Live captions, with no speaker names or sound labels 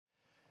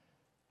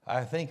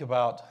I think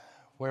about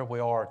where we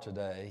are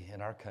today in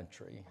our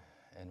country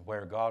and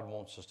where God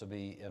wants us to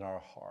be in our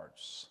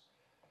hearts.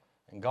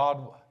 And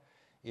God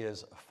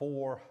is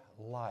for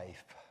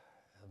life.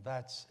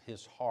 That's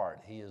His heart.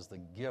 He is the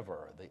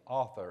giver, the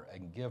author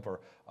and giver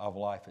of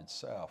life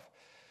itself.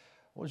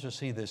 I want you to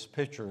see this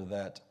picture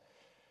that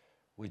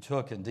we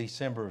took in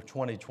December of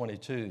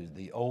 2022,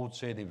 the old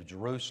city of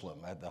Jerusalem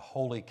at the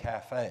Holy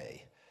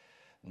Cafe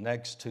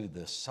next to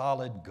the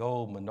solid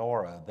gold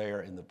menorah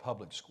there in the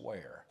public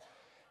square.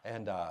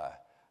 And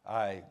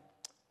I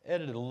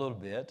edited a little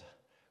bit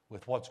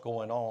with what's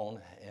going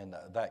on in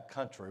that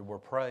country. We're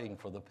praying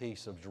for the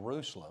peace of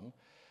Jerusalem,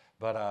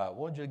 but I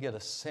wanted you to get a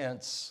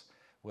sense,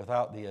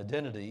 without the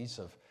identities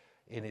of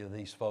any of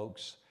these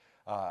folks,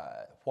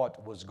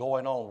 what was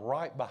going on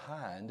right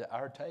behind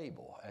our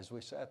table as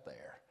we sat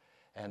there.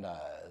 And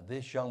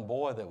this young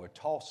boy, they were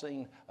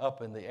tossing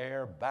up in the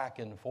air back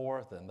and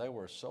forth, and they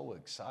were so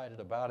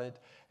excited about it.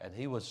 And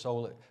he was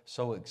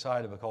so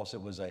excited because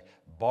it was a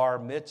bar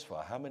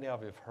mitzvah. How many of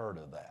you have heard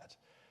of that?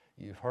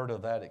 You've heard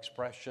of that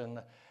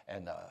expression,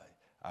 and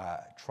I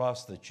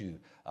trust that you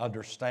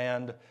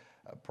understand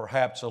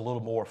perhaps a little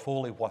more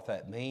fully what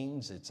that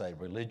means. It's a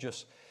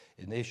religious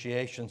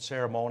initiation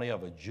ceremony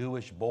of a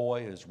Jewish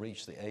boy who's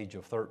reached the age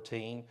of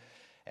 13.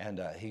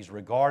 And he's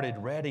regarded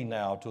ready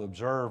now to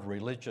observe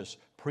religious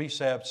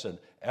precepts and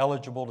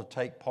eligible to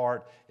take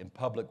part in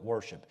public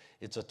worship.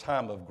 It's a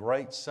time of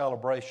great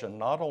celebration,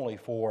 not only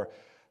for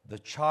the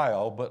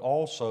child, but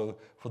also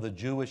for the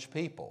Jewish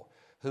people,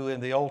 who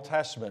in the Old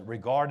Testament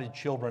regarded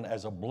children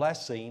as a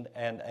blessing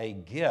and a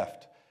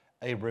gift,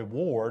 a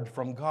reward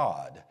from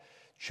God.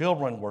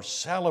 Children were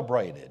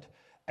celebrated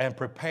and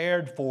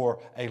prepared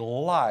for a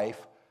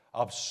life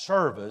of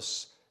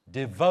service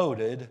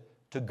devoted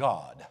to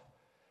God.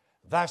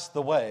 That's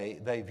the way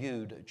they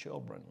viewed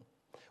children.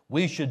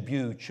 We should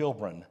view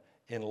children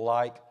in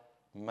like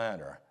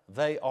manner.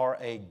 They are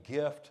a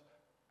gift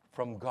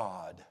from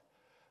God.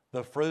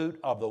 The fruit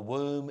of the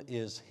womb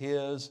is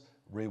His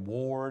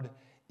reward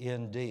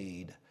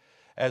indeed.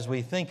 As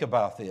we think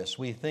about this,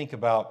 we think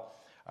about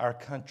our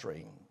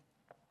country.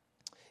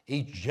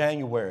 Each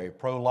January,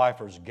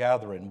 pro-lifers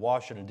gather in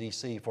Washington,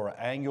 D.C. for an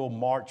annual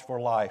March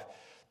for Life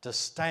to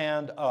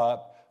stand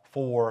up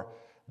for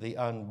the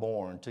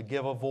unborn, to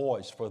give a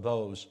voice for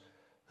those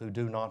who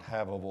do not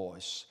have a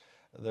voice.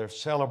 They're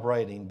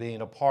celebrating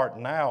being a part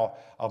now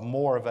of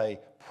more of a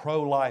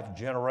pro-life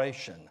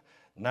generation.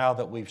 Now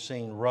that we've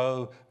seen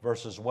Roe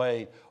versus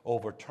Wade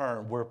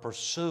overturned, we're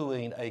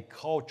pursuing a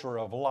culture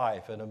of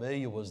life, and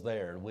Amelia was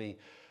there. We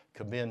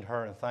commend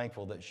her and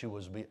thankful that she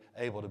was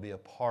able to be a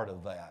part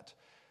of that.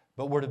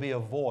 But we're to be a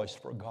voice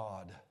for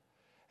God.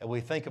 And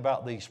we think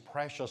about these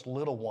precious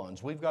little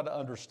ones. We've got to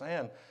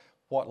understand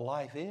what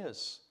life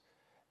is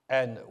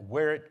and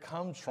where it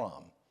comes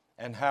from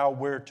and how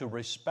we're to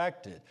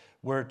respect it.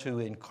 We're to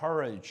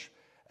encourage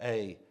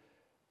a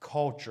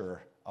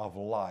culture of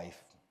life.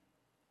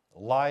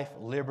 Life,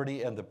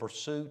 liberty, and the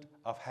pursuit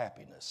of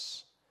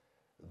happiness.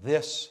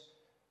 This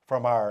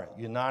from our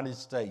United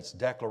States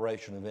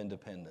Declaration of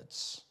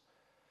Independence.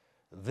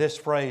 This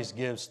phrase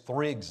gives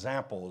 3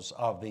 examples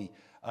of the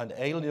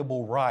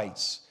unalienable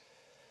rights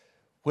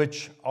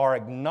which are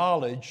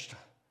acknowledged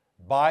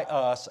by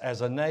us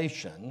as a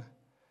nation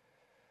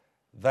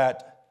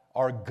that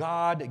are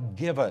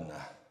God-given.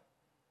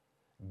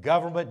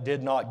 Government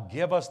did not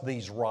give us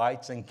these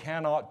rights and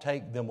cannot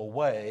take them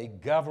away.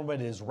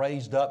 Government is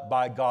raised up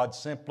by God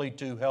simply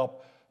to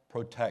help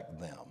protect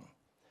them.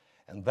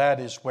 And that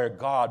is where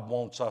God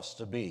wants us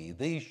to be.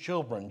 These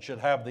children should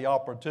have the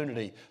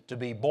opportunity to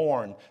be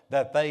born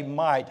that they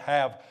might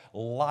have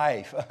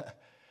life.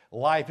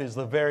 Life is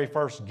the very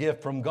first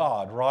gift from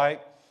God,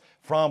 right?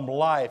 From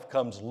life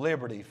comes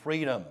liberty,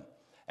 freedom,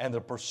 and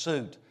the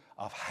pursuit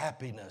of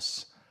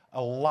happiness.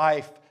 A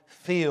life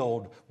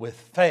filled with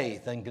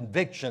faith and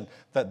conviction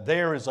that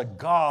there is a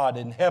God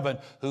in heaven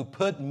who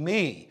put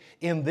me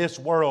in this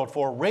world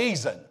for a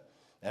reason.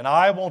 And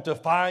I want to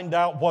find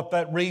out what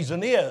that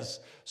reason is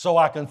so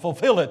I can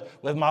fulfill it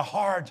with my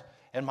heart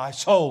and my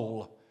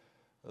soul.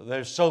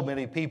 There's so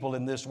many people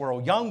in this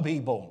world, young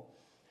people,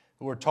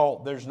 who are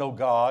taught there's no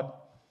God.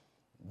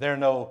 There are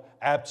no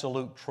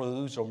absolute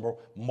truths or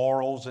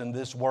morals in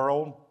this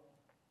world.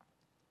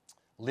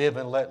 Live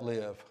and let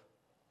live.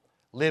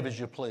 Live as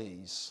you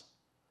please.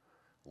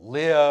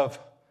 Live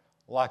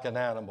like an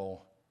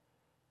animal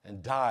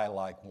and die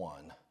like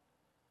one,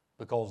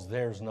 because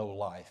there's no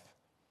life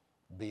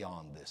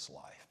beyond this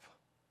life.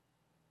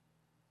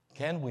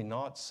 Can we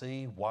not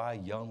see why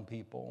young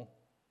people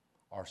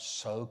are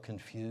so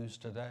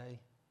confused today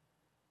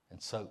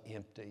and so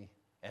empty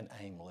and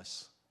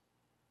aimless?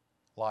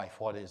 Life,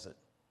 what is it?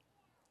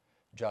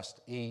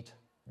 Just eat,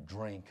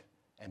 drink,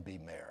 and be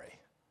merry,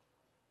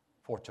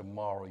 for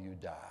tomorrow you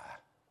die.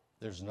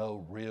 There's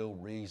no real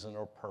reason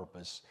or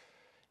purpose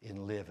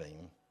in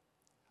living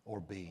or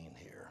being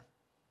here.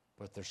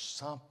 But there's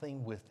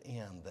something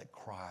within that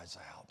cries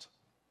out.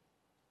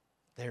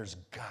 There's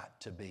got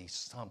to be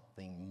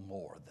something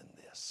more than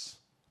this.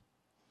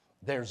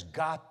 There's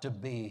got to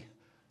be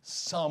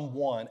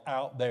someone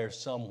out there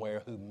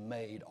somewhere who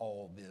made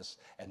all this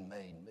and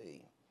made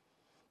me.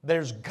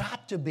 There's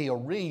got to be a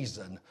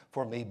reason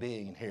for me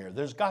being here.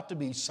 There's got to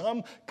be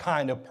some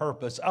kind of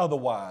purpose.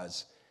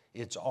 Otherwise,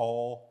 it's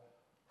all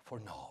for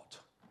naught.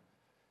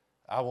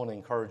 I want to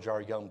encourage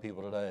our young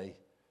people today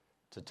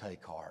to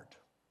take heart.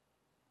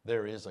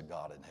 There is a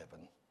God in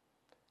heaven.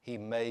 He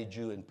made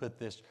you and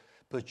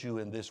put you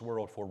in this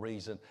world for a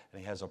reason,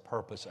 and He has a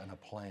purpose and a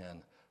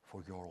plan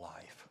for your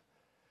life.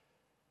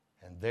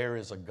 And there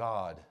is a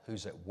God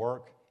who's at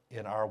work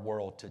in our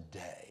world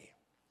today.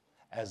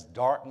 As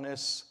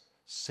darkness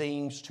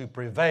seems to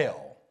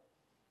prevail,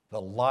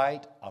 the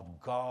light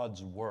of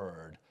God's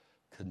Word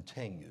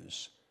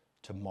continues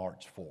to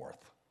march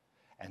forth.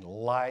 And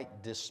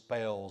light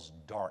dispels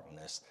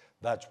darkness.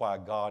 That's why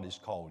God has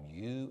called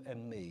you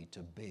and me to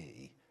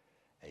be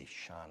a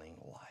shining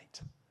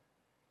light.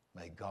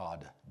 May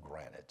God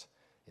grant it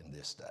in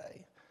this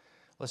day.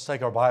 Let's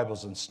take our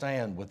Bibles and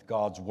stand with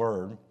God's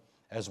Word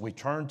as we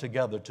turn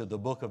together to the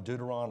book of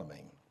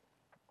Deuteronomy.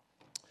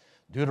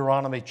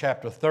 Deuteronomy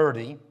chapter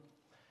 30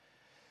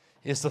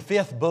 is the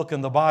 5th book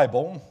in the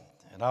Bible,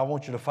 and I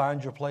want you to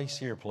find your place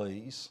here,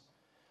 please.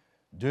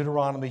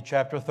 Deuteronomy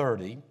chapter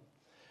 30.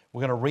 We're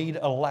going to read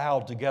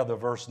aloud together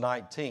verse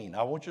 19.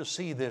 I want you to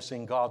see this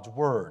in God's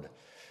Word.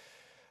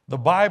 The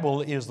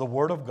Bible is the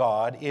Word of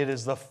God. It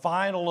is the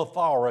final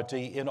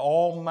authority in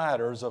all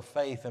matters of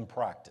faith and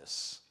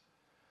practice.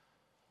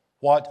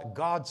 What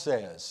God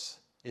says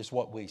is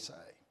what we say.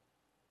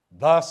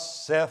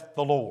 Thus saith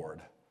the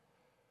Lord.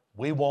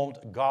 We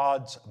want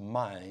God's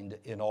mind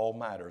in all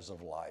matters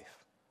of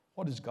life.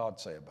 What does God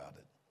say about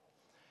it?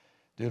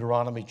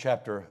 Deuteronomy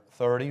chapter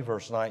 30,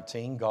 verse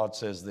 19, God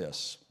says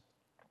this.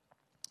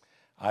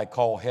 I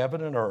call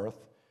heaven and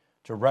earth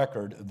to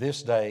record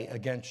this day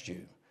against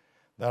you,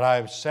 that I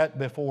have set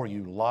before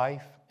you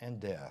life and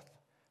death,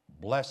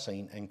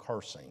 blessing and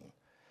cursing.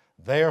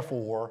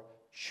 Therefore,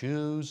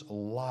 choose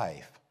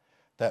life,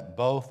 that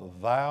both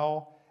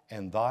thou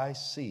and thy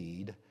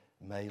seed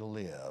may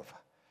live.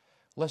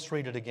 Let's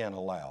read it again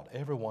aloud.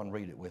 Everyone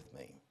read it with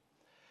me.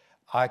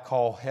 I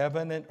call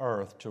heaven and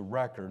earth to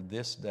record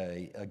this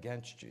day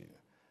against you,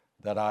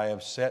 that I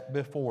have set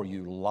before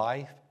you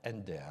life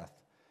and death,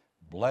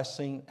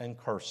 blessing and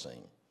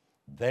cursing.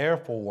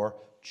 Therefore,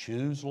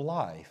 choose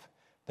life,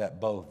 that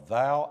both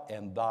thou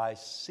and thy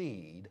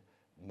seed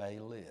may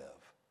live.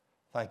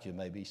 Thank you.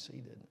 May be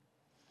seated.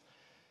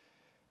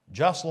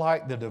 Just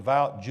like the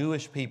devout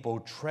Jewish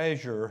people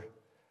treasure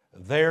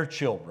their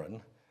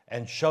children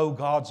and show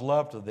God's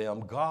love to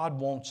them, God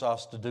wants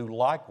us to do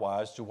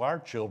likewise to our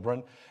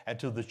children and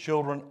to the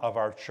children of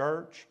our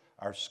church,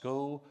 our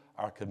school,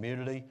 our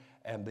community,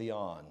 and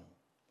beyond.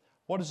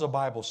 What does the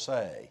Bible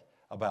say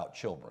about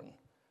children?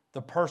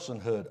 The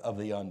personhood of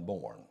the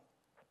unborn.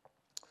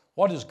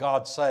 What does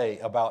God say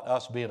about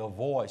us being a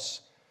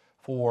voice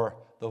for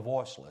the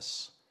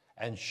voiceless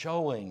and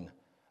showing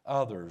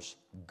others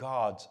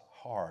God's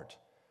heart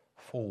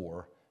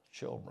for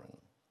children?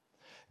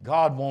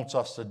 God wants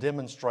us to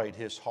demonstrate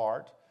His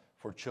heart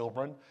for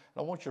children. And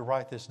I want you to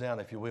write this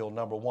down, if you will.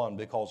 Number one,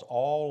 because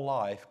all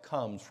life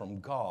comes from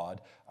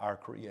God, our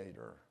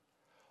Creator.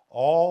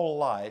 All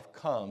life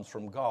comes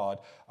from God,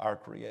 our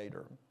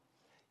Creator.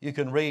 You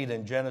can read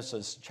in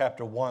Genesis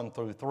chapter 1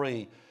 through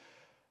 3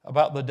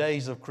 about the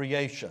days of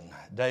creation.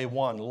 Day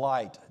 1,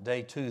 light.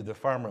 Day 2, the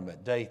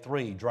firmament. Day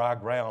 3, dry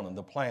ground and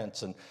the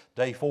plants. And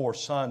day 4,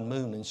 sun,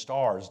 moon, and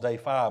stars. Day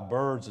 5,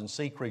 birds and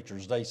sea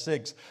creatures. Day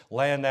 6,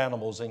 land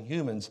animals and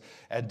humans.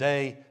 And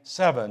day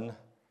 7,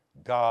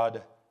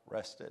 God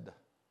rested.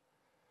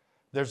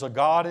 There's a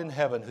God in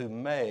heaven who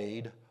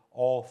made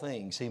all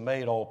things. He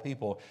made all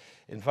people.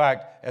 In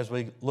fact, as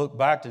we look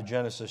back to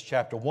Genesis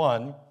chapter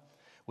 1,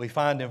 we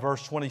find in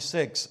verse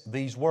 26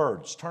 these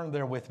words. Turn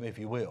there with me if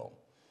you will.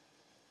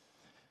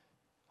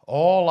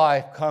 All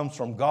life comes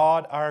from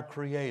God, our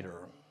Creator.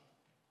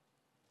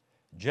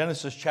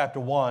 Genesis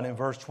chapter 1 and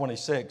verse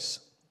 26.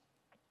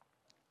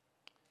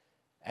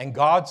 And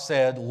God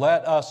said,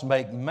 let us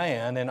make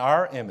man in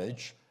our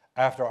image,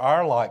 after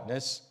our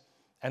likeness,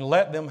 and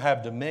let them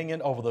have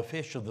dominion over the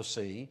fish of the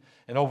sea,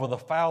 and over the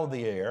fowl of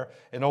the air,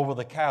 and over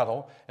the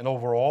cattle, and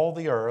over all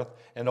the earth,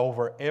 and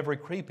over every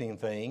creeping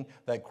thing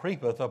that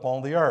creepeth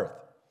upon the earth.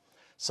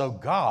 So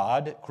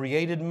God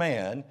created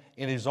man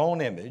in His own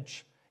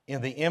image.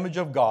 In the image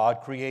of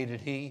God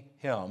created He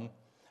him.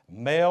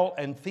 Male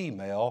and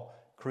female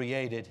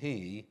created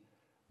He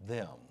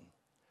them.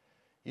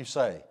 You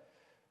say,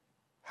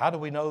 how do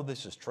we know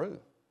this is true?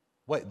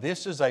 Wait,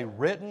 this is a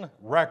written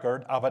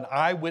record of an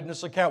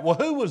eyewitness account. Well,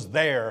 who was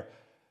there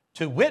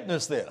to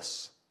witness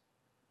this?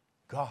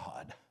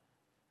 God,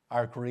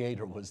 our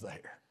Creator, was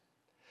there.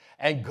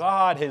 And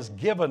God has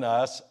given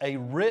us a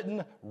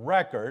written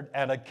record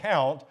and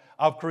account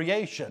of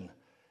creation.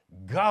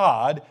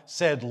 God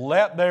said,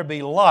 let there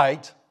be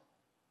light,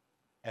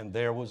 and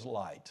there was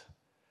light.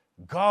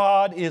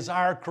 God is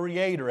our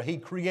Creator. He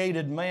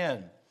created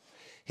man.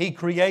 He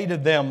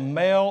created them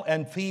male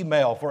and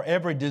female. For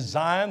every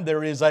design,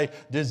 there is a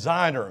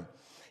designer.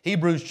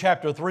 Hebrews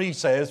chapter 3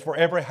 says, "For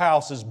every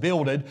house is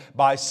builded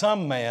by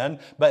some man,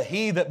 but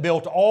he that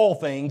built all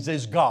things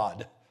is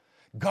God."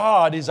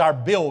 God is our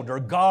builder.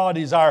 God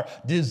is our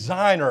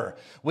designer.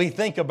 We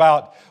think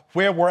about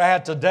where we're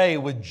at today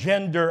with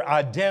gender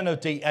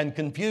identity and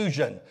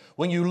confusion.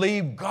 When you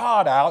leave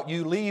God out,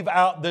 you leave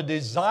out the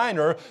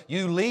designer,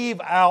 you leave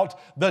out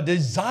the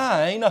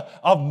design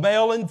of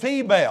male and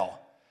female.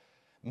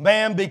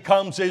 Man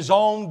becomes his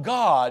own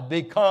God,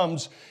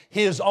 becomes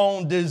his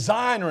own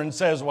designer and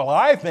says, well,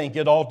 I think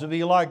it ought to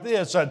be like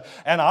this, and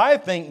I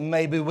think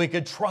maybe we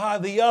could try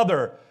the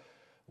other.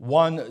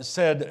 One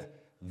said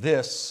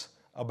this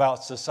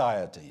about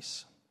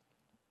societies: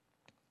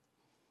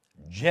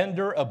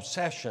 gender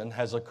obsession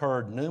has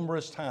occurred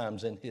numerous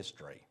times in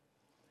history.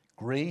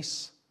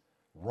 Greece,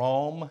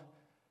 Rome,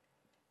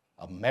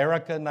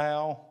 America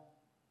now,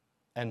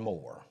 and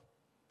more.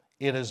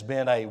 It has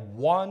been a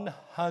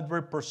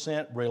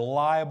 100%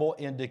 reliable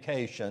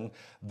indication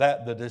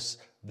that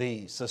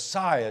the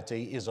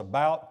society is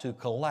about to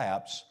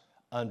collapse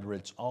under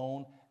its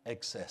own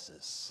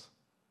excesses.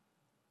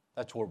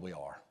 That's where we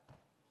are.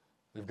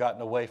 We've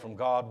gotten away from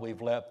God.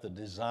 We've left the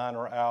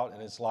designer out,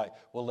 and it's like,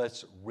 well,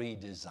 let's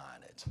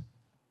redesign it.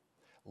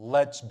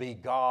 Let's be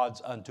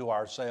gods unto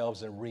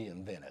ourselves and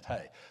reinvent it.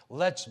 Hey,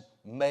 let's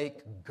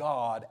make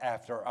God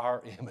after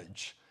our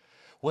image.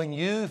 When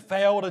you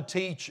fail to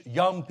teach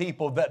young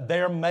people that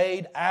they're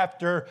made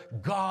after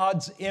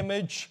God's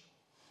image,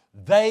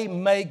 they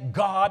make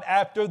God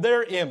after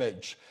their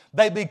image.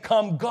 They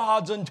become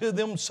gods unto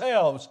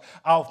themselves.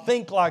 I'll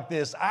think like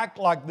this, act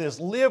like this,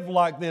 live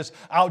like this.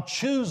 I'll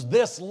choose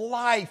this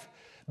life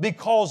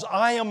because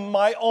I am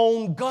my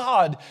own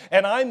God.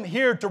 And I'm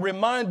here to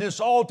remind us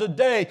all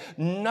today,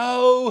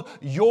 no,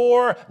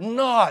 you're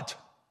not.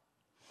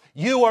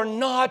 You are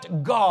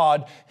not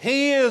God.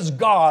 He is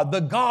God,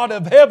 the God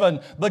of heaven,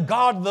 the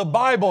God of the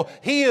Bible.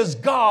 He is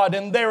God,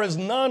 and there is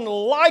none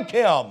like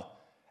Him.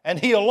 And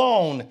He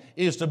alone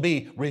is to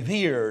be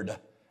revered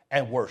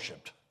and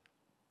worshiped.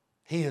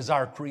 He is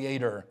our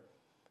Creator.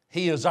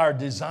 He is our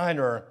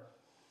designer.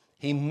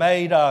 He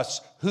made us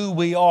who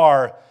we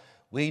are.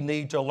 We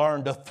need to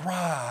learn to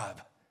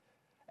thrive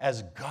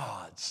as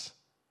God's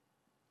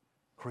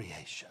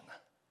creation.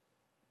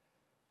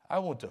 I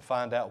want to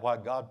find out why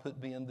God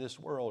put me in this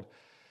world.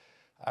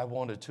 I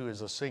wanted to as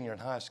a senior in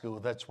high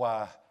school. That's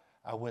why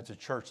I went to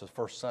church the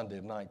first Sunday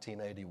of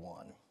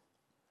 1981.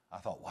 I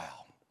thought,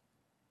 wow,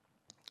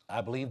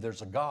 I believe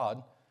there's a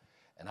God,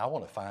 and I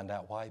want to find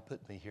out why He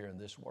put me here in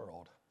this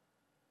world.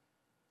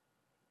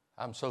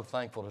 I'm so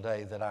thankful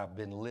today that I've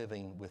been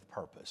living with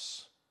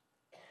purpose.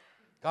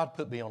 God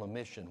put me on a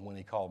mission when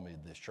He called me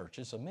to this church.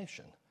 It's a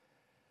mission.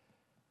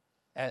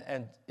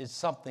 And it's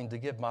something to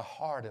give my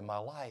heart and my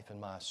life and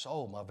my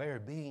soul, my very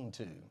being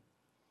to.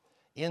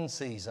 In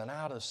season,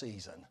 out of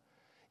season.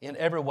 In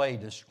every way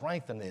to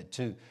strengthen it,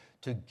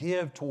 to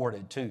give toward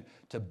it,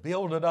 to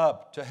build it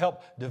up, to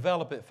help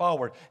develop it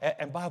forward.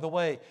 And by the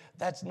way,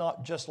 that's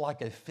not just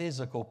like a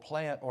physical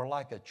plant or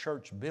like a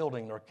church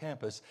building or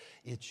campus.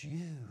 It's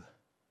you,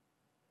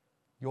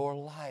 your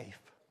life,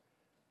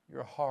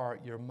 your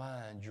heart, your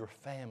mind, your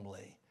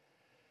family,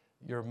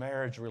 your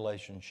marriage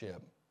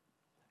relationship,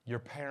 your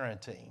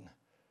parenting,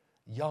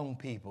 young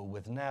people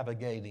with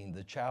navigating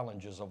the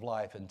challenges of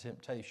life and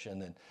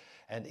temptation,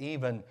 and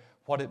even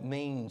what it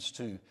means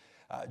to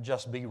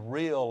just be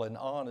real and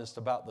honest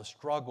about the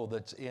struggle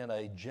that's in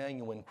a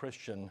genuine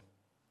Christian.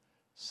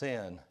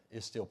 Sin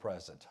is still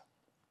present.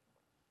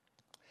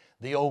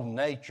 The old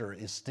nature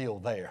is still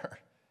there.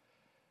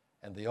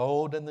 And the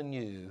old and the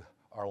new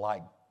are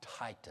like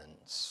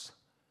titans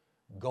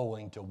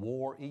going to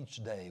war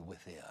each day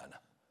within.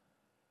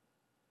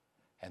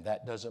 And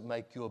that doesn't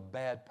make you a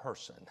bad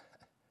person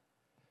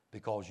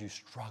because you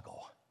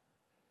struggle.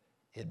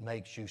 It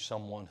makes you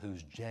someone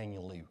who's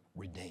genuinely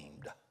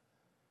redeemed.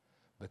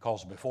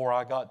 Because before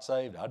I got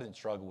saved, I didn't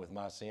struggle with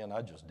my sin.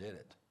 I just did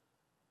it.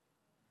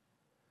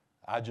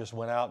 I just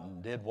went out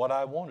and did what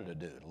I wanted to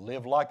do,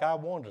 lived like I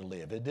wanted to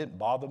live. It didn't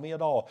bother me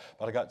at all,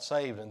 but I got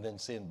saved and then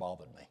sin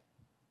bothered me.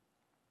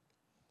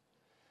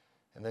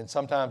 And then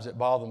sometimes it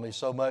bothered me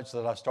so much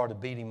that I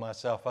started beating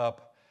myself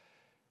up,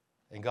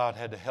 and God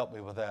had to help me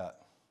with that.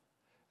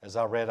 As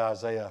I read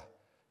Isaiah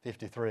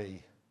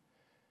 53,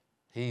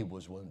 He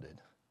was wounded.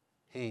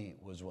 He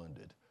was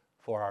wounded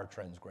for our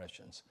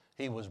transgressions.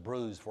 He was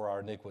bruised for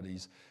our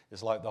iniquities.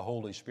 It's like the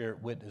Holy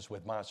Spirit witnessed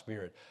with my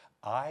spirit.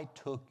 I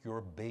took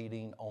your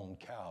beating on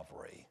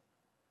Calvary.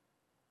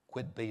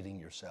 Quit beating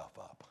yourself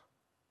up.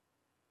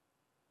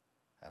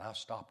 And I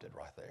stopped it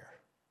right there.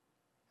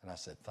 And I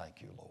said,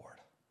 thank you, Lord.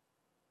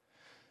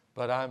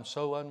 But I'm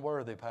so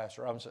unworthy,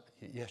 Pastor.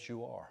 Yes,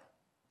 you are.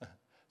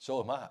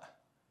 So am I.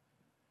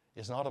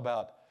 It's not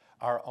about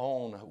our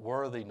own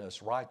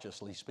worthiness,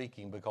 righteously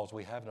speaking, because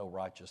we have no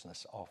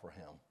righteousness to offer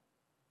Him.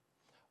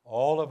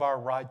 All of our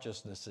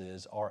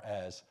righteousnesses are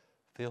as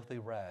filthy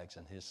rags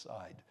in His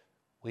sight.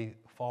 We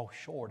fall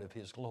short of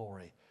His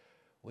glory.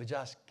 We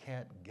just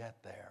can't get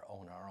there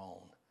on our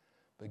own.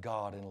 But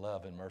God in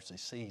love and mercy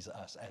sees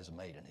us as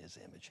made in His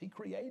image. He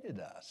created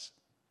us.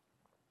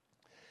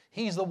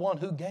 He's the one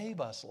who gave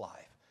us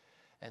life.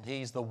 And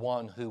He's the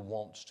one who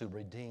wants to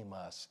redeem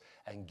us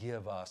and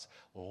give us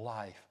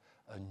life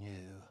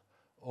anew.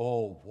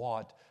 Oh,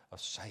 what a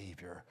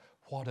Savior.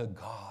 What a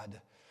God.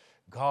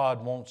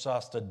 God wants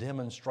us to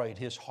demonstrate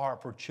His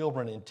heart for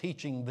children in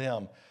teaching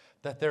them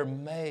that they're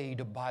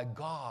made by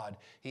God.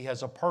 He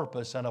has a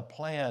purpose and a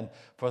plan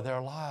for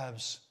their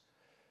lives.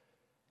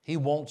 He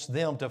wants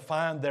them to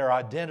find their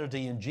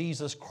identity in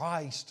Jesus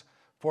Christ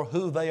for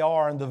who they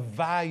are and the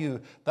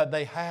value that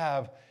they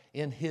have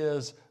in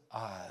His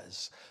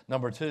eyes.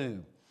 Number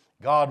two,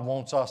 God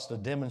wants us to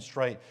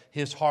demonstrate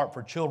His heart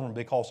for children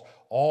because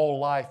all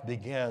life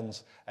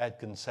begins at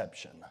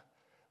conception.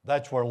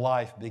 That's where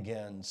life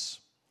begins.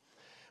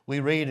 We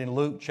read in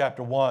Luke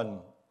chapter 1,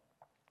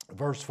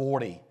 verse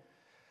 40,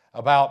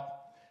 about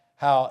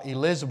how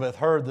Elizabeth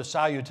heard the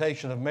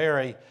salutation of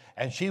Mary,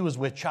 and she was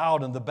with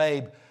child, and the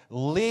babe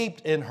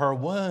leaped in her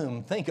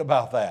womb. Think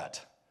about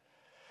that.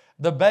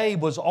 The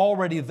babe was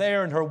already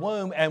there in her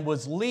womb and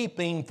was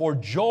leaping for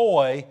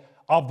joy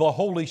of the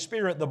Holy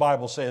Spirit, the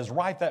Bible says.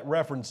 Write that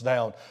reference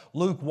down.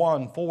 Luke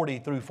 1, 40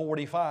 through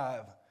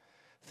 45.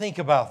 Think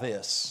about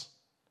this.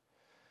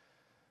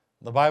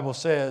 The Bible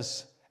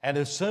says, "And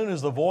as soon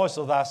as the voice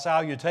of thy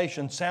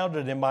salutation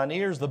sounded in mine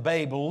ears, the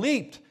babe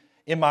leaped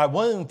in my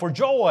womb for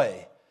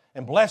joy.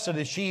 And blessed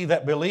is she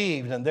that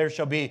believed, and there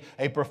shall be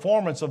a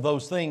performance of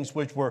those things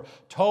which were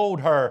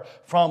told her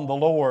from the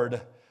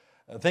Lord."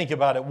 Think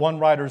about it. One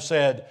writer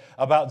said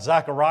about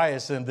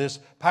Zacharias in this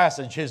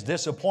passage, his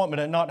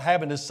disappointment at not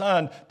having a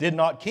son did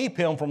not keep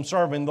him from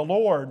serving the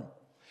Lord.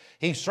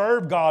 He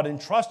served God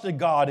and trusted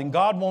God, and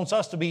God wants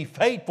us to be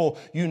faithful.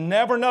 You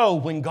never know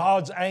when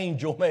God's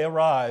angel may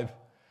arrive.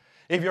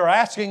 If you're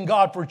asking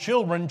God for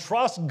children,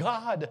 trust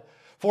God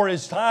for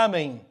His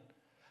timing.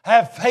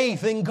 Have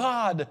faith in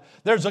God.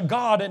 There's a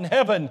God in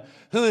heaven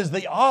who is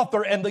the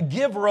author and the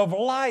giver of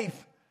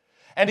life,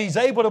 and He's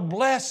able to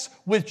bless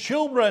with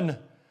children.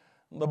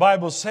 The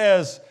Bible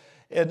says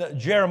in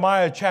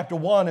Jeremiah chapter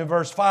 1 and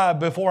verse 5,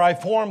 "Before I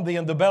formed thee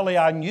in the belly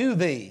I knew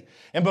thee,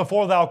 and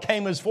before thou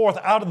camest forth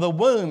out of the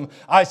womb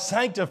I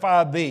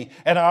sanctified thee,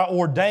 and I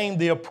ordained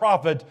thee a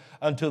prophet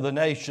unto the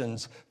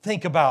nations."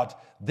 Think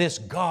about this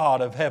God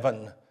of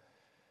heaven.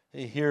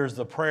 He hears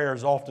the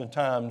prayers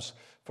oftentimes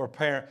for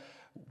parents,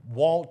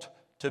 want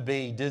to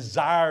be,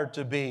 desire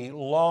to be,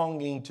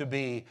 longing to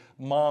be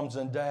moms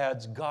and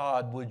dads.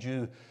 God, would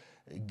you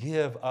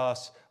give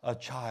us a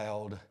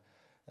child?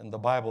 And the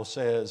Bible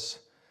says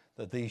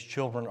that these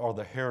children are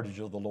the heritage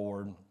of the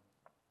Lord,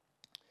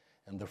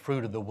 and the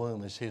fruit of the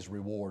womb is His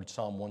reward,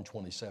 Psalm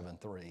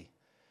 127:3.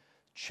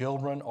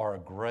 Children are a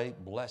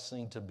great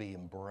blessing to be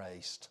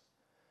embraced,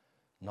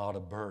 not a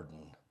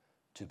burden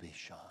to be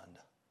shunned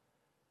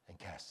and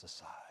cast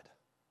aside.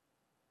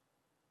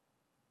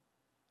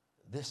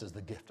 This is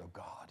the gift of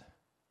God.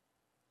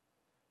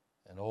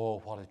 And oh,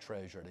 what a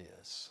treasure it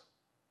is.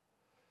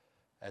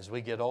 As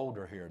we get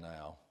older here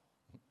now,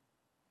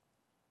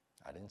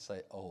 I didn't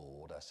say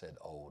old, I said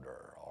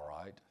older, all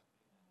right?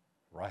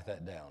 Write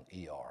that down,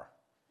 E-R.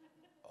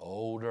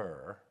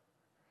 Older.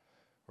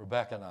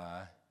 Rebecca and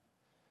I,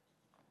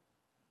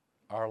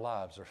 our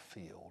lives are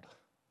filled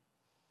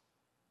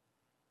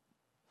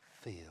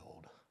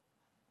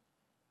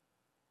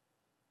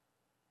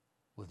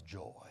with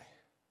joy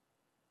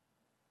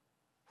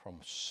from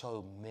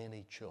so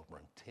many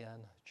children, 10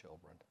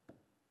 children,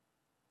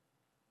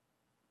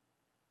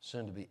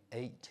 soon to be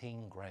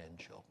 18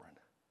 grandchildren.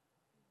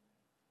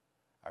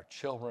 Our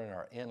children,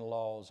 our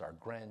in-laws, our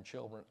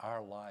grandchildren,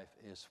 our life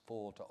is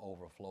full to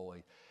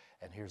overflowing.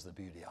 And here's the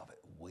beauty of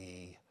it.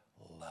 We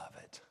love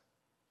it.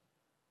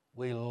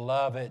 We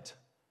love it.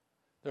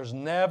 There's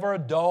never a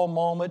dull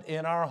moment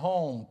in our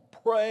home.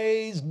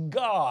 Praise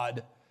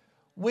God.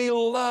 We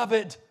love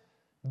it.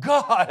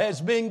 God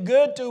has been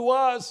good to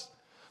us.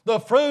 The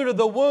fruit of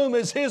the womb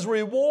is His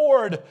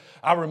reward.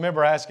 I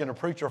remember asking a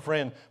preacher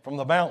friend from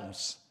the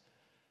mountains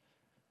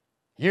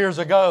years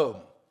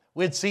ago.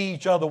 We'd see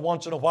each other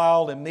once in a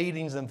while in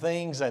meetings and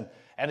things, and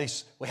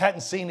we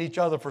hadn't seen each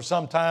other for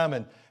some time,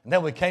 and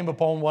then we came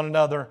upon one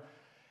another,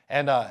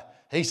 and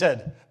he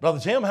said, "Brother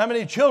Tim, how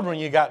many children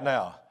you got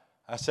now?"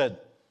 I said,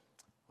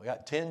 "We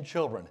got 10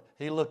 children."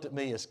 He looked at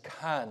me as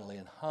kindly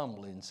and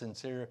humbly and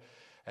sincere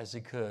as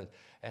he could,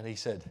 and he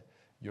said,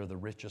 "You're the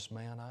richest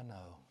man I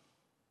know."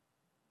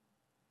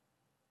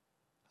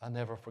 I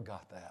never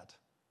forgot that.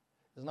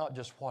 It's not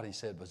just what he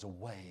said, but the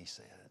way he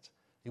said it.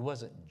 He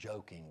wasn't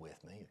joking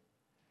with me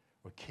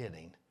or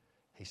kidding.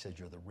 He said,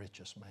 "You're the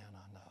richest man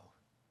I know."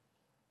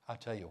 I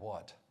tell you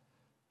what,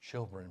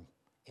 children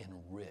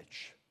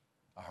enrich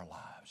our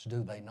lives,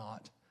 do they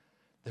not?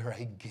 They're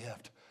a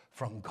gift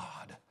from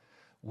God.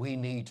 We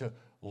need to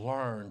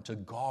learn to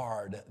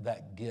guard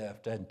that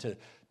gift and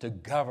to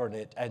govern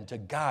it and to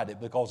guide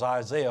it, because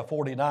Isaiah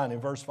 49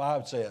 and verse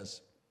 5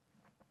 says,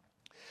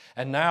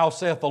 "And now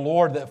saith the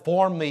Lord that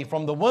formed me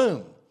from the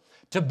womb,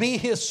 to be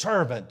His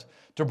servant,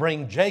 to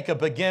bring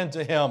Jacob again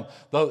to Him.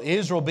 Though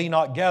Israel be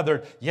not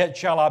gathered, yet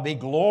shall I be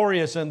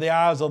glorious in the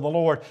eyes of the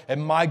Lord,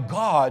 and my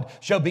God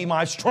shall be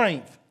my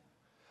strength."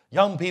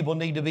 Young people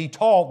need to be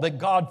taught that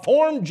God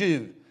formed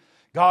you.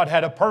 God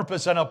had a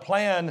purpose and a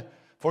plan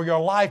for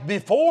your life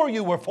before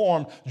you were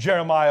formed,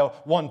 Jeremiah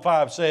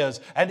 1:5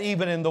 says. And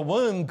even in the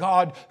womb,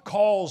 God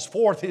calls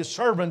forth His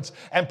servants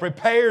and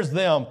prepares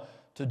them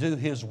to do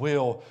His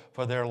will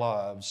for their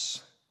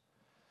lives.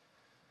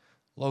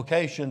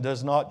 Location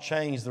does not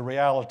change the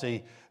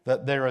reality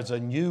that there is a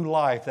new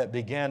life that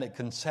began at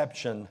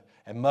conception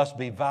and must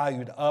be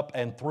valued up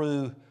and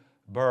through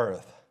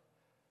birth.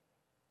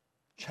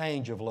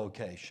 Change of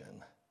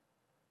location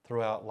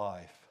throughout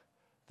life.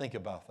 Think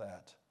about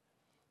that.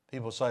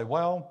 People say,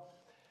 well,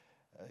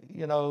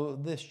 you know,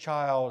 this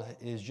child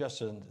is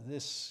just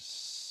this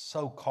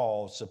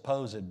so-called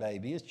supposed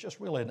baby. It's just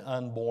really an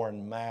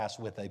unborn mass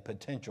with a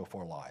potential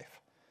for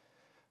life.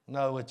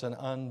 No, it's an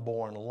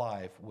unborn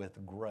life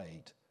with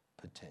great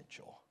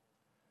potential.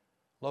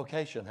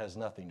 Location has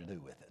nothing to do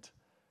with it.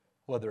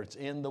 Whether it's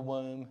in the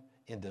womb,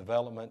 in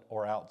development,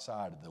 or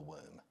outside of the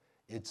womb,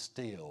 it's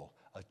still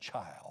a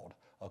child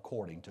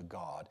according to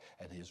God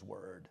and His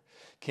Word.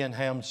 Ken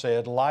Ham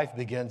said, life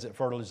begins at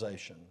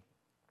fertilization.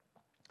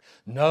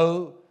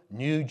 No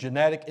new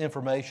genetic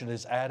information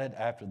is added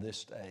after this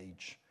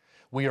stage.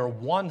 We are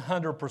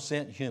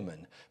 100%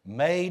 human,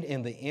 made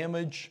in the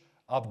image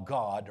of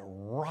God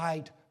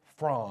right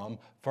from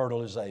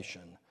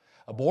fertilization.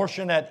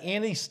 Abortion at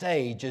any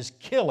stage is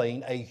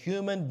killing a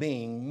human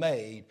being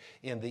made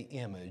in the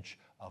image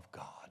of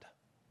God.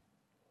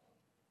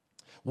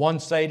 One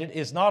stated,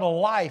 it's not a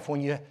life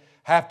when you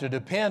have to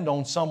depend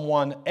on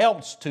someone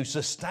else to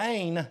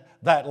sustain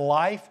that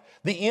life.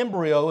 The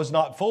embryo is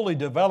not fully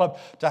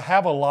developed to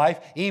have a life.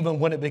 Even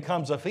when it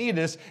becomes a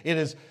fetus,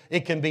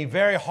 it can be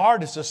very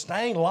hard to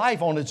sustain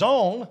life on its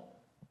own.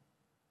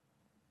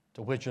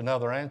 To which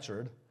another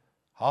answered,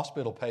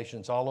 hospital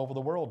patients all over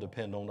the world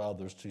depend on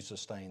others to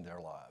sustain their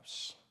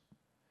lives.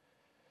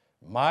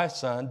 My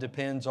son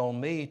depends on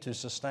me to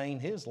sustain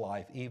his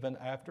life even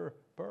after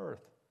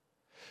birth.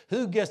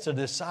 Who gets to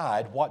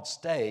decide what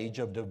stage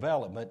of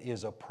development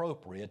is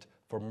appropriate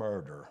for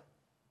murder?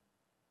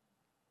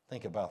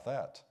 Think about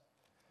that.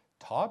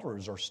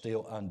 Toddlers are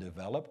still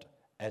undeveloped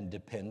and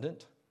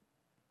dependent.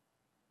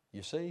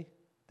 You see,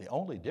 the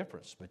only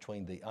difference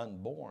between the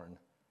unborn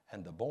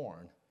and the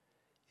born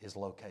is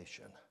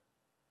location.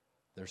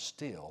 They're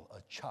still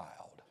a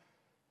child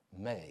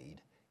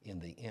made in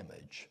the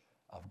image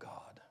of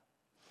God.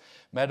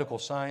 Medical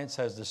science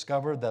has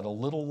discovered that a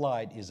little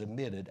light is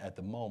emitted at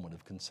the moment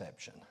of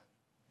conception.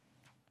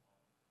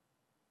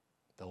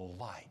 The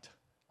light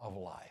of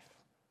life.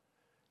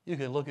 You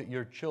can look at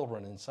your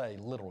children and say,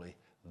 literally,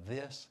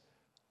 this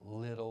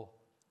little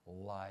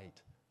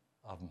light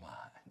of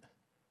mine,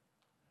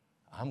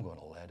 I'm going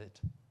to let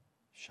it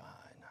shine.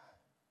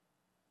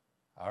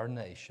 Our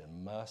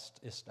nation must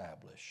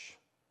establish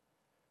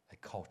a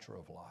culture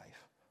of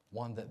life,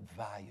 one that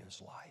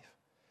values life.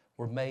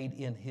 We're made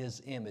in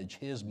His image.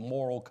 His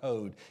moral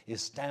code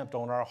is stamped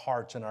on our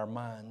hearts and our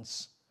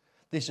minds.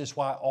 This is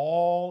why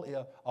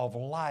all of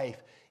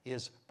life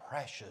is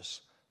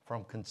precious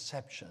from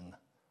conception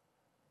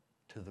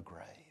to the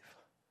grave.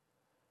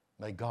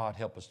 May God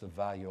help us to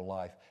value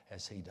life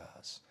as He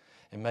does.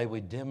 And may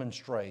we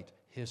demonstrate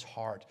His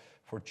heart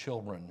for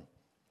children.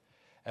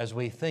 As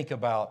we think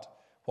about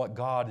what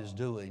God is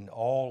doing,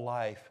 all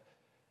life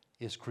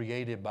is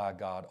created by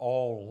God.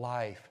 All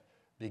life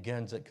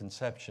begins at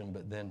conception,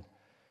 but then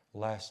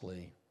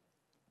lastly,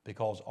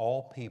 because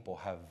all people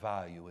have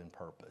value and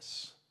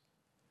purpose.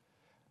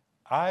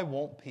 I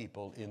want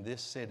people in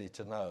this city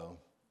to know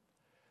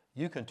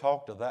you can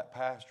talk to that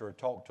pastor or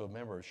talk to a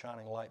member of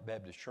Shining Light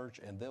Baptist Church,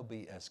 and they'll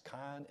be as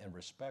kind and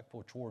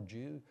respectful toward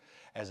you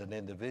as an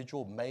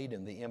individual made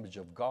in the image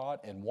of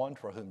God and one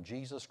for whom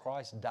Jesus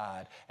Christ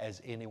died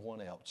as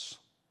anyone else.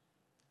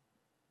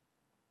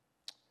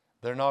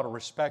 They're not a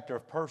respecter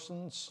of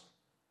persons.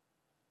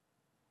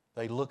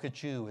 They look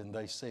at you and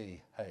they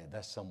see, hey,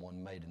 that's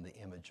someone made in the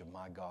image of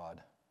my God,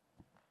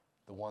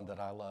 the one that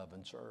I love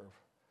and serve.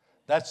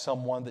 That's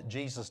someone that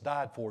Jesus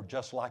died for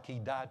just like He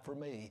died for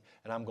me.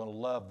 And I'm going to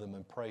love them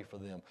and pray for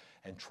them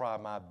and try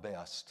my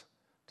best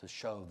to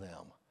show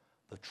them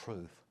the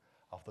truth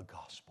of the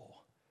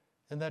gospel.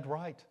 Isn't that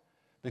right?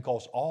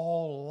 Because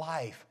all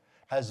life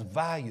has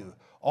value.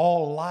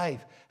 All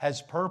life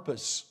has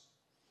purpose.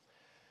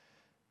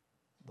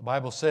 The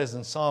Bible says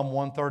in Psalm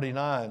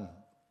 139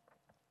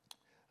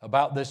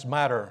 about this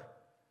matter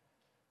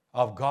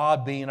of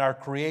God being our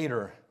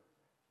creator.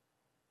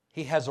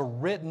 He has a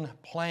written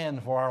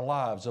plan for our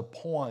lives, a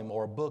poem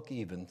or a book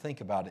even. Think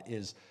about it,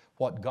 is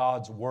what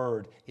God's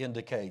Word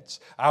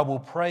indicates. I will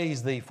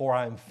praise Thee, for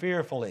I am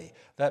fearfully.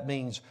 That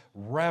means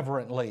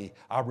reverently.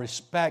 I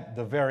respect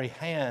the very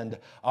hand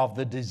of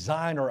the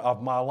designer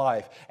of my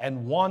life.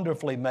 And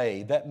wonderfully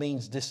made. That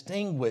means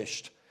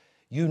distinguished,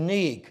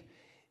 unique,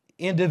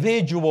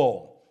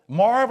 individual.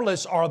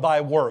 Marvelous are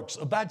Thy works.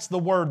 That's the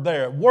word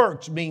there.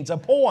 Works means a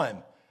poem,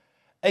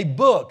 a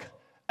book,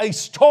 a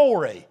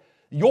story.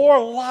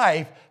 Your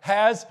life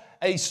has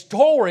a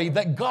story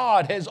that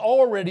God has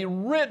already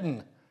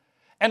written.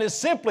 And it's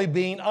simply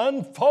being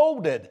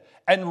unfolded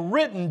and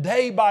written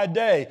day by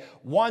day,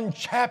 one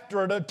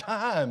chapter at a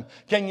time.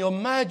 Can you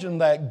imagine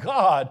that?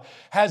 God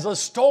has a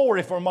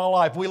story for my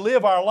life. We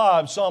live our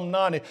lives, Psalm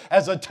 90,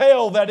 as a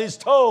tale that is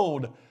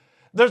told.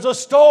 There's a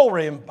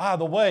story. And by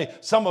the way,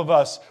 some of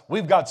us,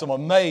 we've got some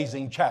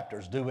amazing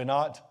chapters, do we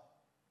not?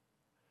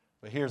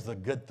 But here's the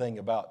good thing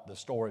about the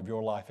story of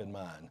your life and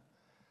mine.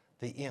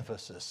 The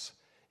emphasis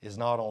is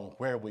not on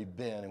where we've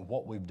been and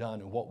what we've done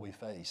and what we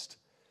faced.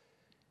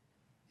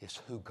 It's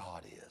who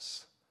God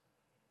is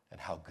and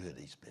how good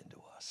He's been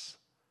to us.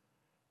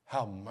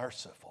 How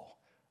merciful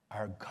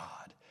our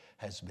God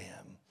has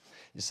been.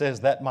 It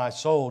says that my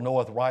soul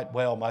knoweth right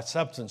well, my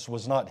substance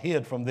was not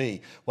hid from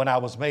thee when I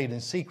was made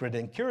in secret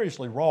and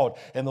curiously wrought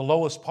in the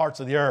lowest parts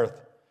of the earth.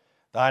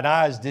 Thine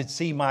eyes did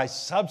see my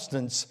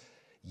substance,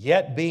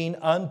 yet being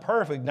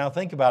unperfect. Now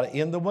think about it.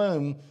 In the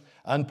womb,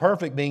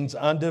 unperfect means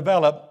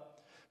undeveloped.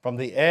 From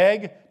the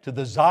egg to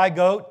the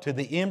zygote to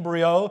the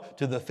embryo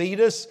to the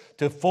fetus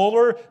to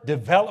fuller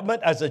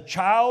development as a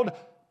child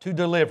to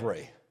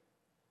delivery.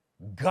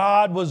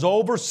 God was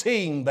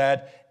overseeing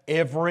that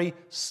every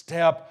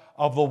step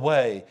of the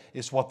way,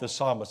 is what the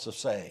psalmist is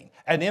saying.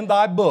 And in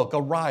thy book,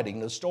 a writing,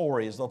 the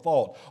story is the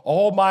thought.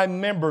 All my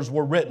members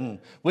were written,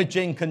 which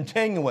in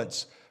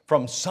continuance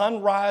from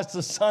sunrise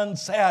to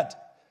sunset,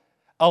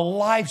 a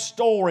life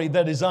story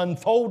that is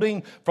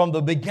unfolding from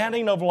the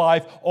beginning of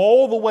life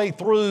all the way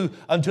through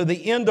until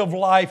the end of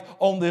life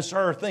on this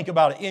earth. Think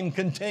about it, in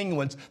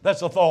continuance.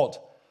 That's a thought.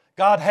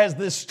 God has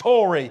this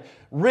story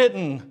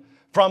written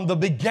from the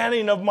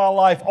beginning of my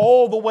life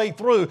all the way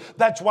through.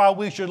 That's why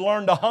we should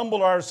learn to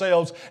humble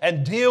ourselves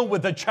and deal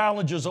with the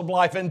challenges of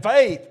life in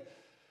faith.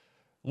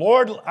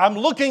 Lord, I'm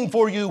looking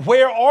for you.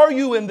 Where are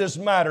you in this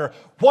matter?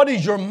 What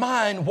is your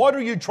mind? What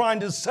are you trying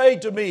to say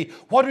to me?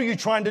 What are you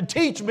trying to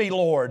teach me,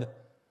 Lord?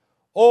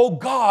 Oh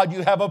God,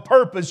 you have a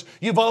purpose.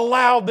 You've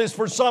allowed this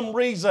for some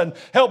reason.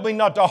 Help me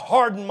not to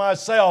harden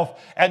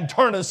myself and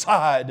turn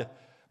aside,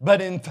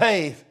 but in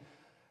faith,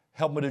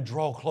 help me to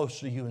draw close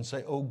to you and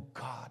say, oh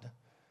God,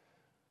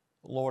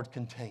 Lord,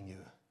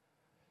 continue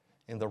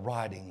in the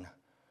writing,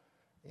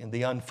 in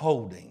the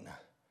unfolding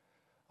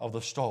of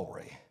the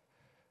story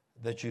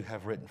that you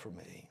have written for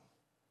me,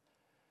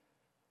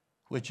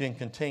 which in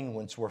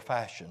continuance were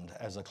fashioned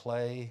as a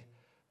clay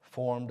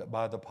formed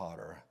by the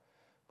potter,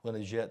 when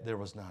as yet there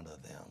was none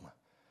of them.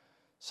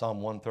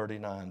 Psalm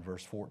 139,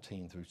 verse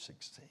 14 through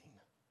 16.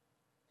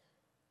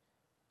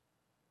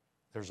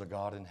 There's a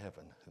God in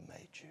heaven who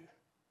made you.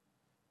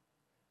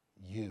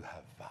 You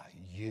have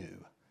value.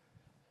 You.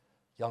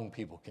 Young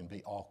people can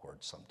be awkward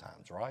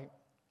sometimes, right?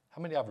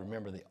 How many of you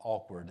remember the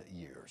awkward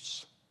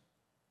years?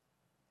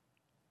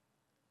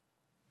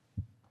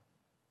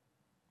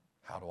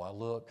 How do I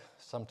look?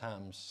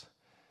 Sometimes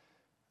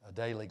a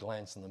daily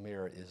glance in the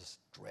mirror is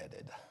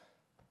dreaded.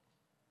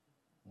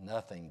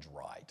 Nothing's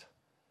right,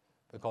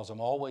 because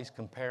I'm always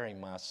comparing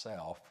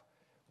myself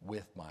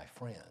with my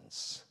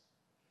friends.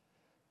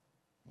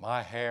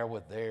 My hair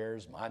with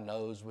theirs, my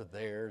nose with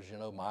theirs,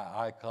 my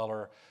eye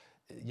color,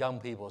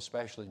 young people,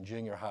 especially in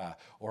junior high,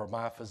 or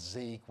my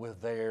physique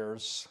with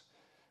theirs.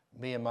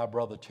 Me and my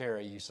brother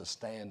Terry used to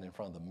stand in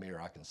front of the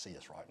mirror. I can see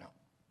us right now.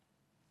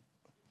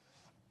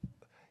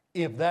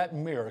 If that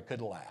mirror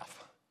could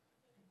laugh,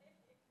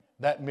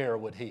 that mirror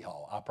would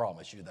hee-haw. I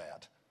promise you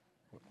that.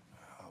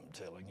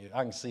 I'm telling you,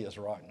 I can see us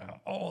right now.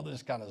 All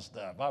this kind of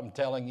stuff. I'm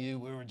telling you,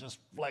 we were just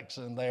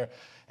flexing there.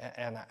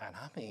 And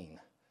I mean,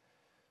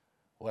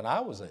 when I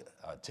was a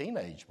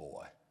teenage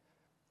boy,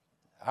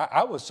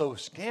 I was so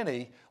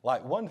skinny,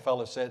 like one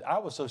fellow said, I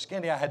was so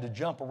skinny I had to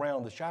jump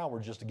around the shower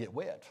just to get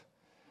wet.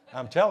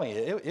 I'm telling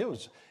you,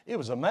 it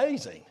was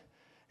amazing.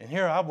 And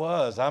here I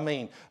was. I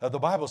mean, the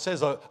Bible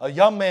says a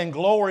young man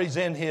glories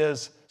in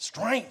his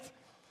strength.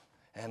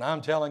 And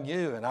I'm telling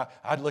you, and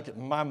I'd look at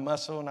my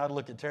muscle and I'd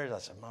look at Terry's. I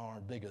said, my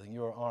arm's bigger than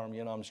your arm.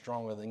 I'm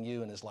stronger than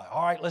you. And it's like,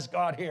 all right, let's go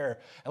out here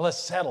and let's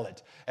settle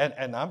it.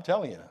 And I'm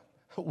telling you,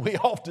 we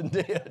often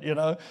did,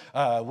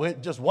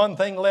 just one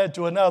thing led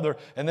to another,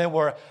 and then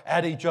we're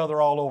at each other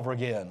all over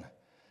again.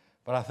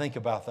 But I think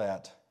about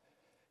that.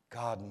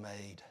 God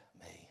made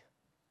me.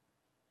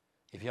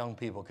 If young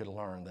people could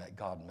learn that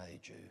God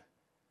made you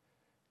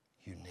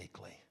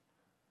uniquely.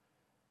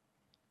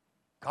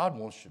 God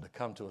wants you to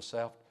come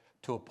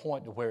to a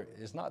point where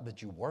it's not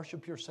that you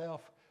worship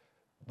yourself,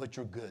 but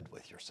you're good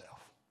with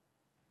yourself.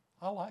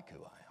 I like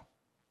who I am.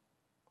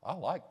 I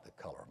like the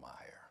color of my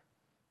hair.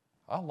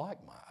 I like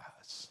my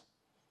eyes.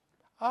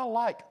 I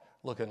like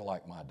looking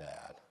like my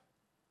dad.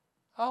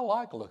 I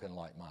like looking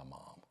like my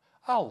mom.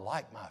 I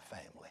like my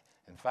family.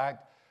 In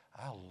fact,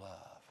 I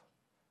love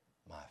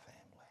my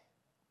family.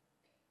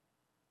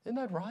 Isn't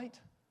that right?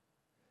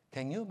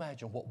 Can you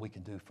imagine what we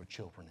can do for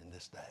children in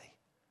this day?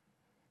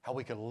 How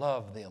we can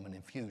love them and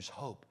infuse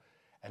hope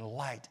and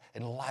light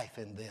and life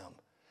in them.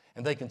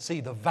 And they can see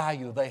the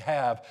value they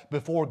have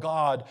before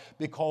God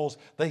because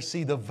they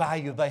see the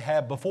value they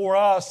have before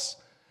us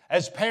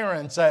as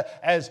parents,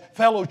 as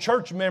fellow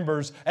church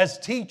members, as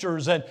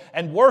teachers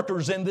and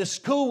workers in this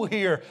school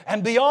here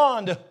and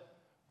beyond.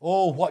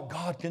 Oh, what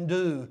God can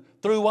do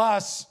through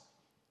us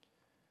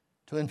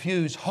to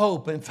infuse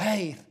hope and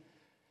faith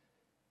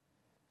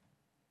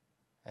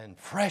and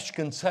fresh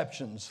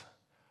conceptions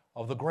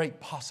of the great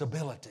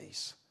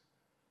possibilities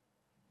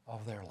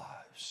of their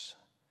lives.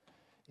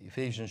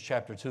 Ephesians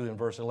chapter 2 and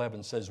verse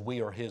 11 says,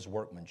 we are His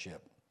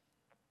workmanship,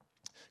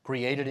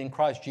 created in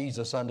Christ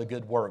Jesus unto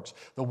good works.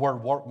 The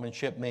word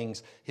workmanship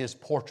means His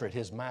portrait,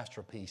 His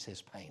masterpiece,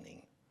 His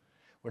painting.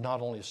 We're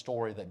not only a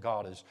story that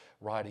God is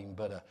writing,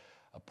 but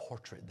a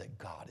portrait that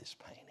God is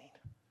painting.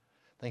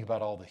 Think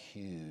about all the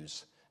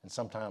hues and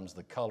sometimes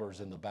the colors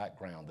in the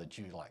background that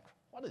you're like,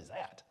 what is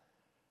that?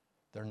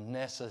 They're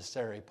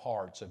necessary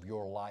parts of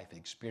your life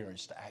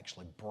experience to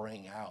actually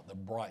bring out the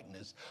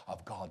brightness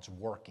of God's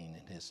working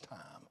in His time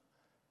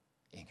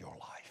in your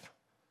life.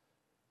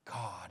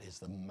 God is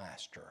the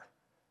master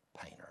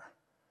painter.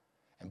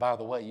 And by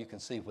the way, you can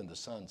see when the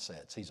sun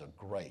sets, He's a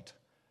great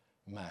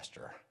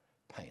master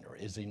painter,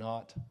 is He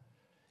not?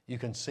 You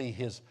can see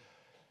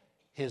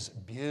His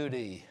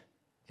beauty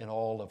in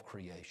all of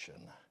creation.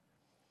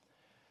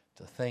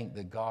 To think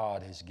that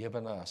God has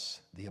given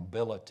us the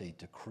ability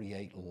to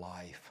create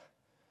life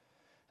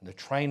and to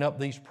train up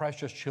these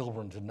precious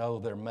children to know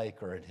their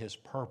Maker and His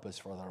purpose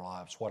for their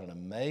lives. What an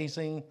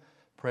amazing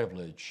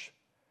privilege.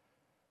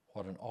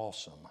 What an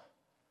awesome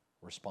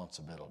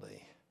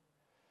responsibility.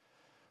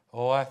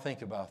 Oh, I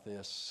think about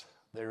this.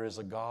 There is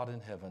a God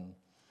in heaven.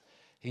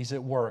 He's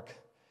at work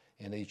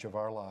in each of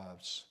our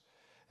lives.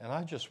 And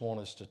I just want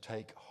us to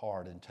take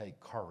heart and take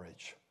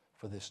courage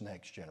for this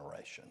next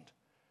generation.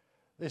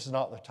 This is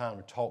not the time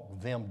to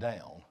talk them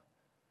down.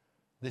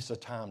 This is a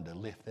time to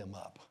lift them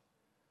up.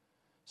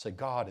 Say,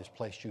 God has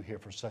placed you here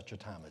for such a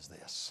time as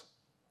this.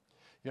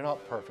 You're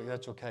not perfect.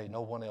 That's okay.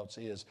 No one else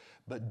is.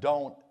 But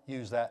don't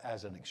use that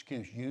as an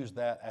excuse. Use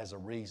that as a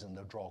reason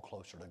to draw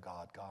closer to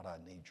God. God, I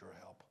need your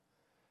help.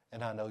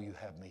 And I know you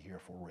have me here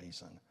for a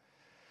reason.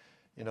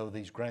 You know,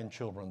 these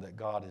grandchildren that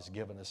God has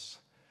given us,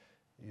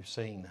 you've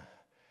seen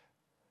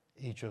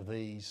each of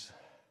these,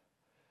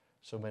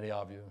 so many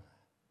of you.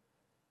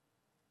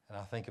 And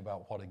I think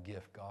about what a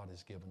gift God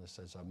has given us,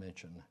 as I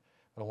mentioned.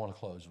 But I want to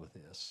close with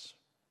this.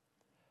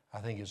 I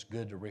think it's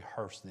good to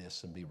rehearse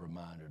this and be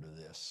reminded of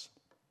this.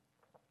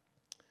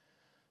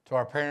 To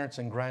our parents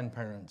and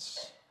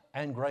grandparents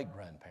and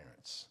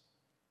great-grandparents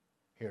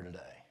here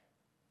today.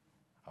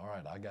 All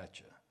right, I got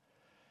you.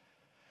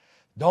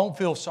 Don't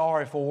feel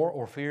sorry for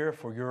or fear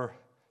for your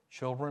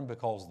children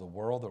because of the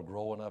world they're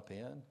growing up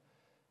in.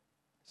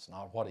 It's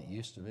not what it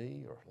used to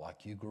be or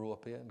like you grew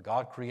up in.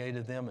 God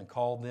created them and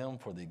called them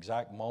for the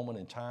exact moment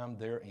in time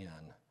they're in.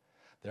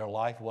 Their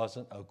life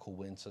wasn't a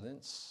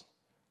coincidence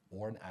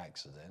or an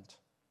accident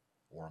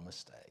or a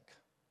mistake.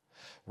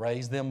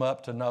 Raise them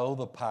up to know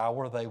the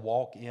power they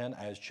walk in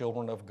as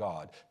children of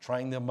God.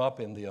 Train them up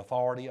in the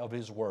authority of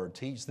His Word.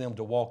 Teach them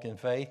to walk in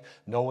faith,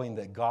 knowing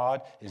that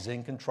God is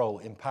in control.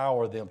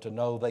 Empower them to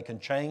know they can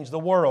change the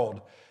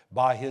world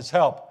by His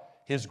help,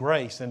 His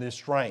grace, and His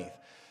strength.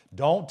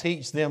 Don't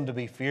teach them to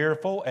be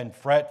fearful and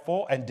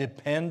fretful and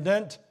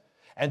dependent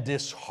and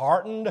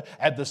disheartened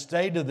at the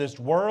state of this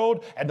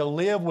world and to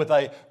live with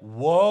a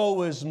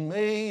woe is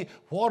me,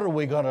 what are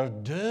we going to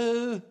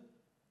do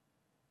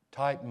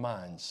type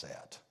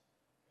mindset.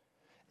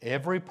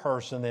 Every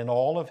person in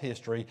all of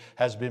history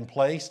has been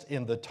placed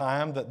in the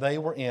time that they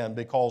were in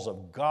because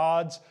of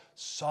God's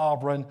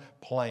sovereign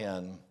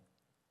plan.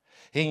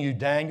 He knew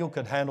Daniel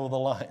could handle the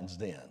lion's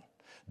den.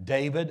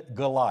 David,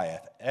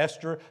 Goliath,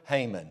 Esther,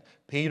 Haman,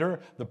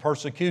 Peter, the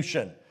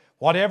persecution.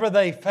 Whatever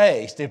they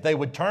faced, if they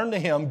would turn to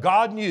Him,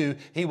 God knew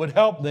He would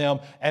help them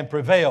and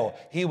prevail.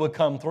 He would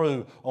come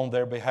through on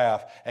their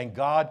behalf. And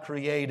God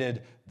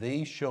created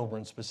these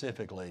children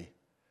specifically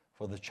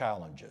for the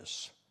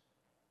challenges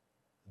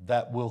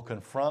that will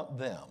confront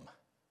them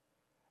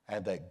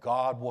and that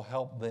God will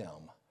help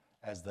them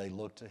as they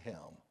look to Him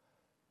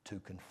to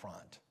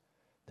confront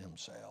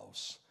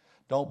themselves.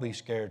 Don't be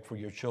scared for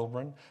your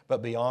children,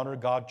 but be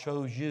honored God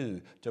chose you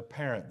to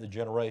parent the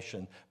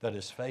generation that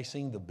is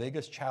facing the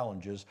biggest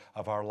challenges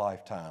of our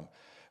lifetime.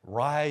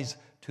 Rise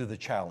to the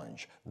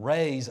challenge.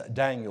 Raise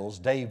Daniels,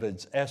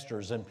 Davids,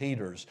 Esthers, and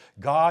Peters.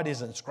 God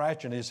isn't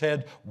scratching His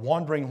head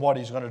wondering what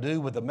He's going to do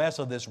with the mess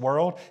of this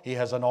world. He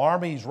has an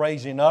army He's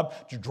raising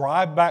up to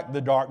drive back the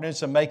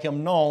darkness and make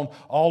Him known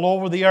all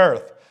over the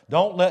earth.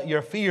 Don't let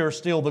your fear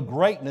steal the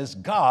greatness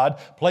God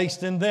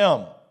placed in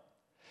them.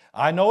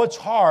 I know it's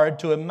hard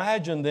to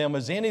imagine them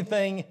as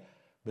anything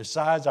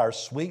besides our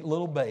sweet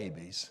little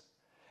babies,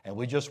 and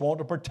we just want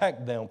to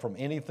protect them from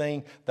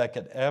anything that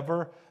could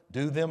ever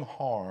do them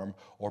harm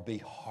or be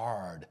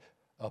hard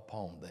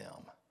upon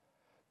them.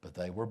 But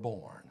they were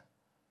born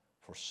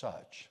for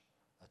such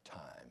a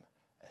time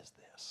as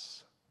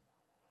this.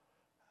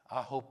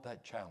 I hope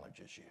that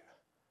challenges you.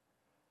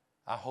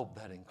 I hope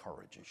that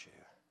encourages you.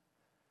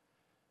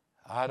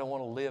 I don't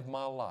want to live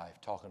my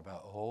life talking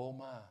about, oh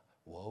my,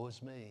 woe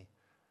is me.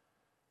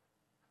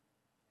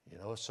 You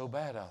know, it's so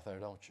bad out there,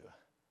 don't you?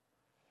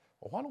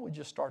 Well, why don't we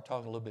just start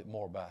talking a little bit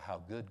more about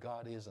how good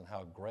God is and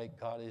how great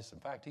God is? In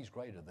fact, He's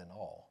greater than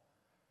all.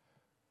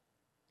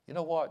 You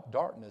know what?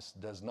 Darkness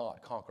does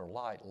not conquer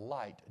light.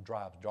 Light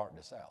drives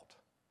darkness out.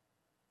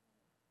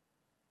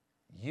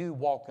 You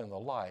walk in the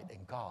light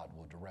and God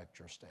will direct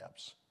your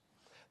steps.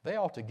 They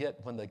ought to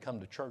get, when they come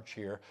to church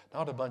here,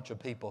 not a bunch of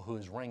people who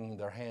is wringing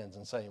their hands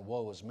and saying,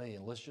 woe is me,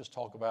 and let's just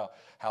talk about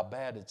how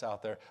bad it's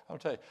out there. I'll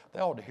tell you, they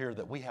ought to hear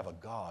that we have a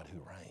God who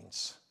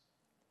reigns.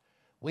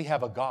 We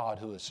have a God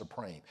who is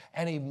supreme.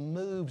 And He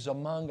moves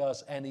among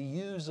us and He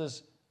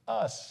uses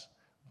us,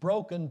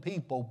 broken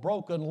people,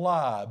 broken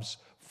lives,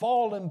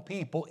 fallen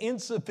people,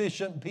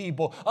 insufficient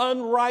people,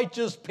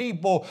 unrighteous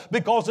people,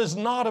 because it's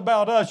not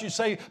about us. You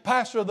say,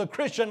 Pastor, the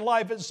Christian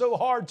life is so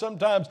hard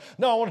sometimes.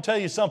 No, I want to tell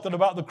you something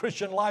about the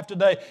Christian life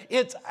today.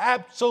 It's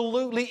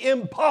absolutely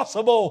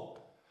impossible.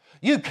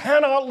 You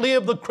cannot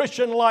live the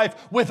Christian life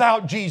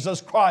without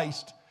Jesus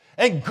Christ.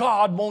 And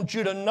God wants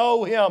you to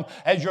know Him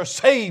as your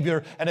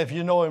Savior. And if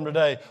you know Him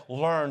today,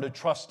 learn to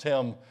trust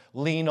Him,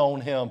 lean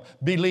on Him,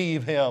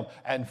 believe Him,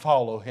 and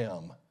follow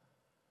Him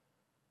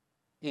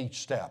each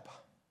step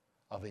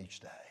of each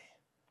day.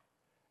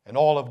 And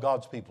all of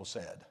God's people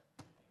said,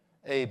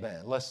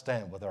 amen. Let's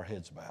stand with our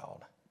heads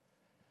bowed.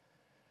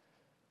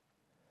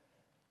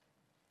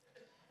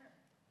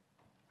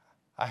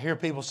 I hear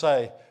people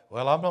say,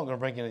 well, I'm not going to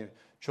bring any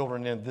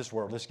children into this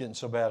world. It's getting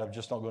so bad, I'm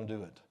just not going to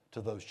do it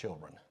to those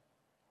children.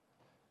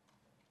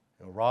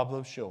 You'll rob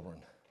those children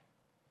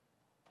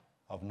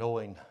of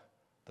knowing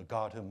the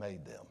God who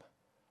made them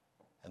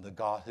and the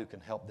God who can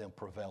help them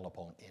prevail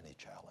upon any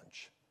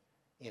challenge,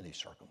 any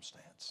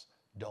circumstance.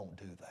 Don't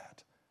do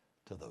that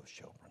to those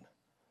children.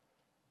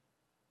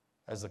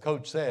 As the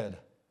coach said,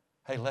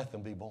 hey, let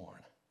them be born.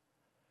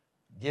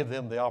 Give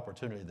them the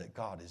opportunity that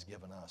God has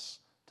given us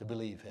to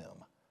believe Him,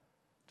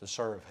 to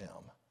serve Him,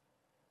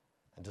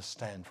 and to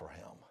stand for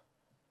Him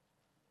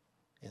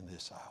in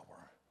this hour.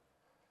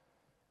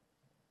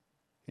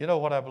 You know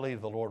what I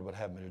believe the Lord would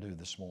have me to do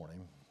this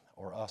morning,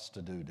 or us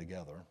to do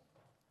together?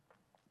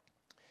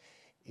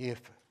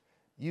 If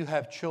you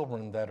have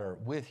children that are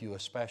with you,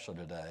 especially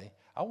today,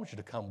 I want you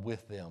to come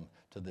with them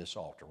to this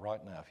altar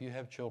right now. If you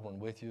have children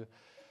with you,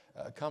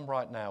 come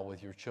right now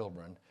with your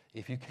children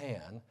if you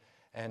can.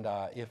 And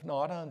if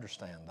not, I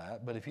understand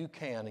that. But if you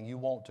can and you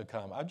want to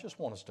come, I just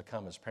want us to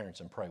come as parents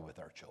and pray with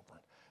our children.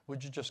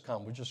 Would you just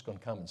come? We're just going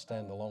to come and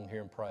stand along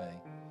here and pray.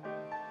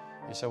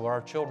 You say, well,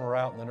 our children are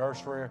out in the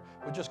nursery.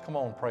 Well, just come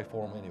on and pray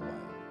for them anyway.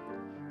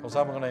 Because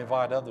I'm going to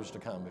invite others to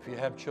come. If you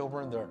have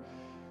children,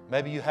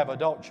 maybe you have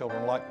adult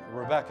children like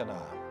Rebecca and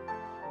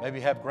I. Maybe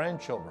you have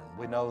grandchildren.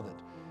 We know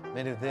that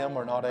many of them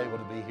are not able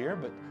to be here,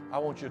 but I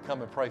want you to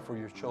come and pray for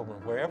your children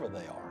wherever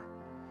they are.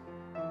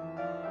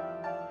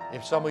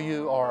 If some of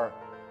you are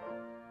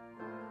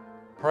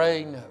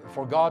praying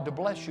for God to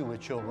bless you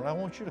with children, I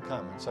want you to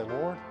come and say,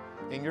 Lord,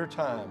 in your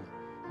time,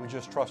 we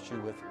just trust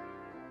you with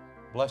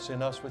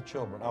blessing us with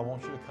children. I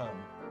want you to come.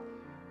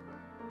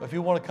 But if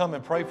you want to come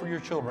and pray for your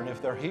children,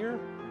 if they're here,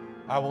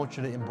 I want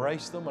you to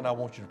embrace them and I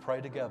want you to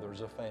pray together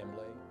as a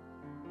family.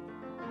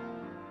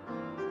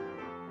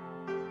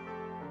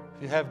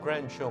 If you have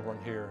grandchildren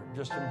here,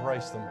 just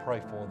embrace them,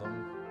 pray for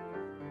them.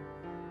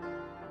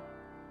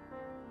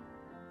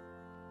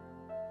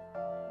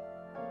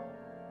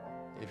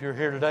 If you're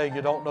here today and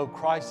you don't know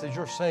Christ as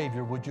your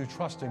Savior, would you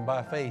trust Him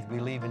by faith,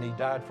 believing He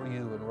died for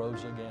you and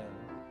rose again?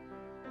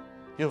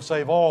 He'll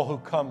save all who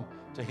come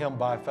to Him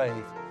by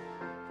faith.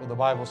 For the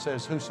Bible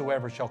says,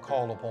 whosoever shall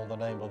call upon the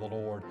name of the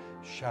Lord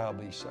shall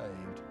be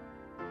saved.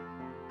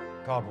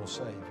 God will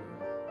save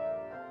you.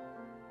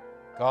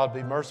 God,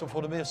 be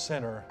merciful to me, a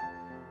sinner.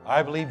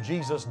 I believe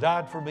Jesus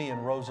died for me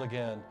and rose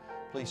again.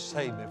 Please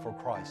save me for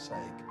Christ's sake.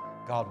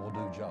 God will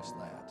do just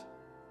that.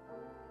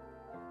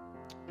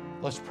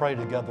 Let's pray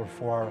together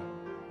for our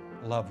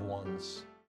loved ones.